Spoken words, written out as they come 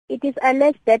It is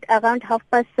alleged that around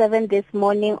 7:30 this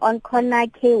morning on corner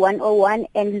K101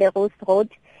 and Leros Road,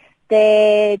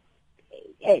 the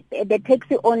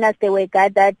taxi owners, they were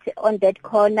gathered on that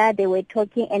corner. They were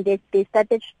talking and they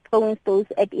started throwing stones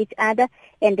at each other,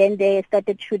 and then they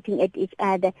started shooting at each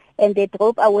other, and they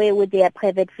drove away with their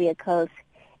private vehicles.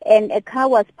 And a car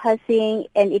was passing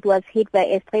and it was hit by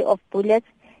a stray of bullets.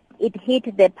 It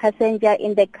hit the passenger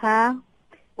in the car,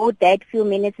 who died few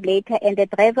minutes later, and the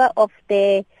driver of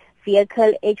the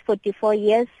vehicle, age 44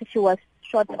 years, she was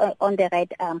shot on the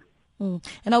right arm.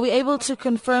 And are we able to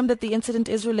confirm that the incident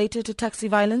is related to taxi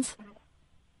violence?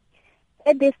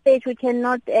 At this stage, we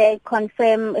cannot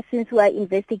confirm, since we are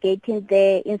investigating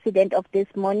the incident of this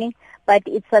morning, but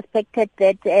it's suspected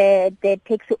that the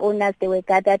taxi owners, they were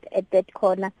gathered at that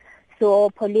corner. So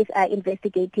police are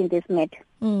investigating this matter.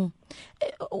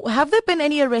 Have there been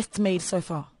any arrests made so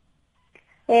far?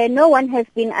 No one has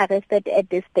been arrested at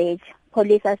this stage.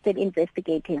 Police are still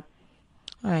investigating.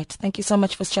 All right. Thank you so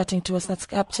much for chatting to us. That's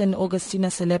Captain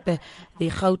Augustinah Selepe, the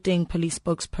Gauteng Police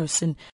spokesperson.